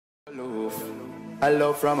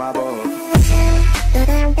Hello from above.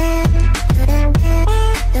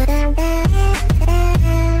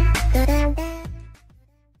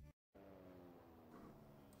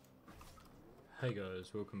 Hey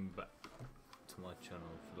guys, welcome back to my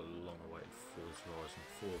channel for the long-awaited Forza Horizon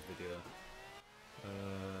 4 video.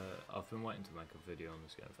 I've been waiting to make a video on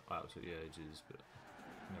this game for absolutely ages, but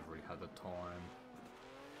never really had the time.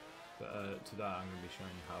 But today I'm going to be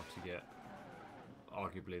showing you how to get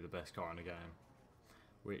arguably the best car in the game,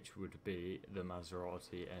 which would be the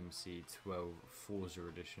Maserati MC12 Forza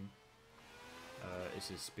edition.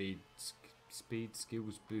 It's a speed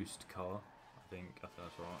skills boost car, I think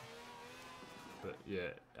that's right. But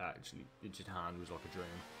yeah, actually, it just handles like a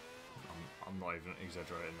dream. I'm not even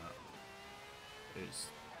exaggerating that.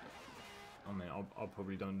 I mean, I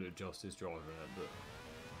probably don't do justice driving it, but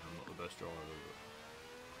I'm not the best driver.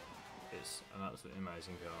 But it's an absolutely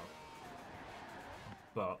amazing car.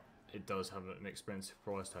 But it does have an expensive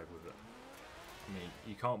price tag with it. I mean,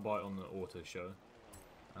 you can't buy it on the auto show,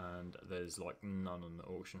 and there's like none on the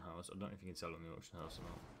auction house. I don't know if you can sell it on the auction house or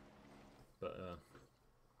not. But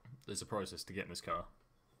there's a process to getting this car,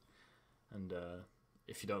 and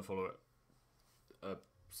if you don't follow it a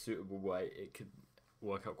suitable way, it could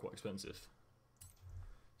work out quite expensive.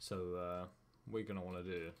 So what you're going to want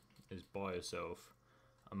to do is buy yourself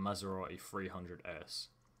a Maserati 300S,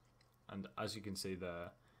 and as you can see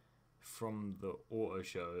there from the auto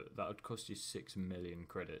show, that would cost you 6 million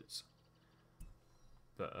credits,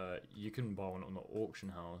 but you can buy one on the auction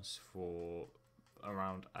house for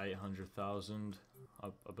around 800,000, I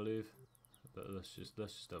believe. But let's just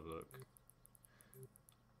have a look.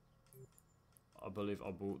 I believe I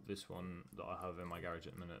bought this one that I have in my garage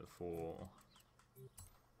at the minute for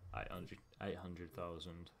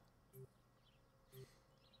 800,000.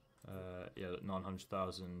 Yeah,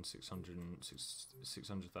 900,000,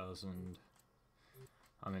 600,000.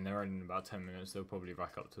 I mean, they're only in about 10 minutes. They'll probably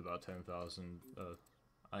rack up to about 10,000,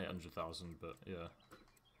 800,000. But yeah.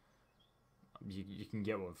 You can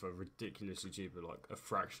get one for ridiculously cheaper, like a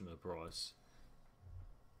fraction of the price.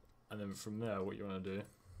 And then from there, what you want to do,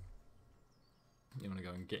 you want to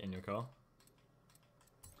go and get in your car.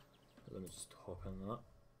 Let me just hop in that.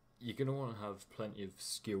 You're going to want to have plenty of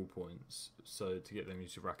skill points. So to get them, you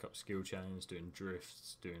should rack up skill chains, doing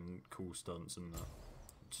drifts, doing cool stunts and that.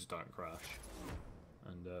 Just don't crash.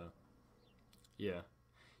 And yeah,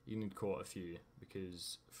 you need quite a few,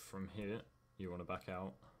 because from here, you want to back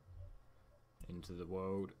out into the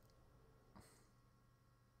world.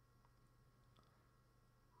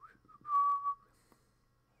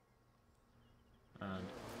 And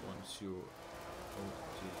once you're, oh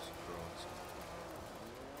Jesus Christ,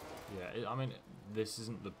 yeah, I mean, this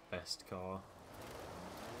isn't the best car,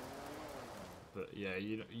 but yeah,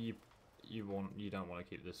 you don't want to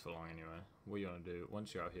keep this for long anyway. What you want to do,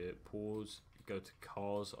 once you're out here, pause, go to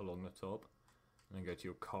cars along the top, and then go to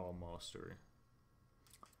your car mastery.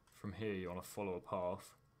 From here, you want to follow a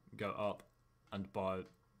path, go up, and buy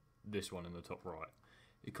this one in the top right.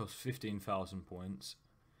 It costs 15,000 points.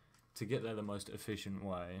 To get there the most efficient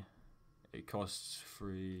way, it costs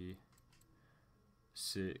 3,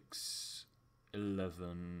 6,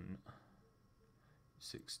 11,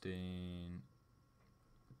 16,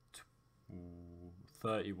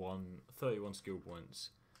 31 skill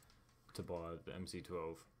points to buy the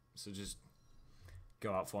MC12. So just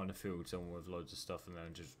go out, find a field somewhere with loads of stuff, and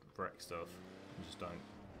then just wreck stuff. And just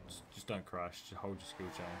don't crash. Just hold your skill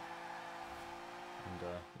chain, and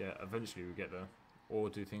yeah, eventually we get there. Or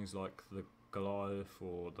do things like the Goliath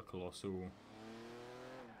or the Colossal.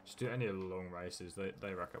 Just do any of the long races.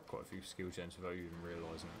 They rack up quite a few skill chains without you even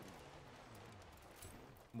realising it.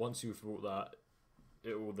 Once you've bought that,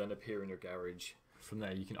 it will then appear in your garage. From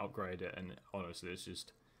there, you can upgrade it, and honestly,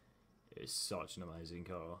 it's such an amazing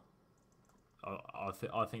car. I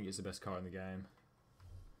think it's the best car in the game.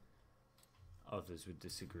 Others would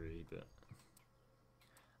disagree, but...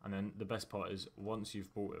 And then the best part is, once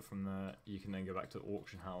you've bought it from there, you can then go back to the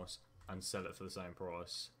auction house and sell it for the same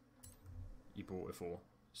price you bought it for,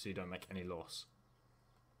 so you don't make any loss,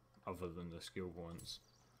 other than the skill points.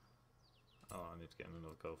 Oh, I need to get in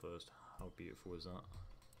another car first. How beautiful is that?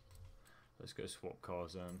 Let's go swap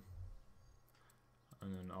cars then.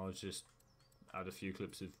 And then I'll just add a few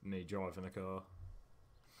clips of me driving a car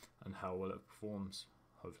and how well it performs.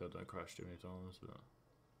 Hopefully I don't crash too many times, but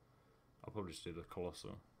I'll probably just do the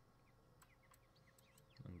Colossal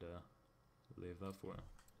and leave that for you.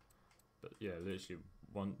 But yeah, literally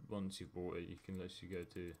once you've bought it, you can literally go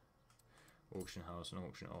to auction house and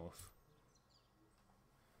auction it off.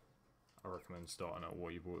 I recommend starting at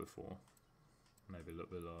what you bought it for. Maybe a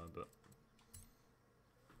little bit lower, but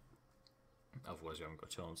Otherwise, you haven't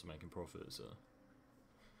got a chance of making profit. So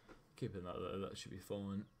keeping that there, that should be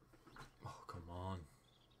fine. Oh, come on.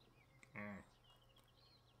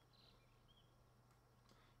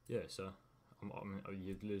 Yeah, so I mean,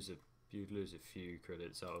 you'd lose a few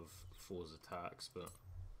credits out of Forza tax, but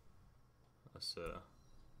that's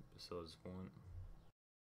besides the point.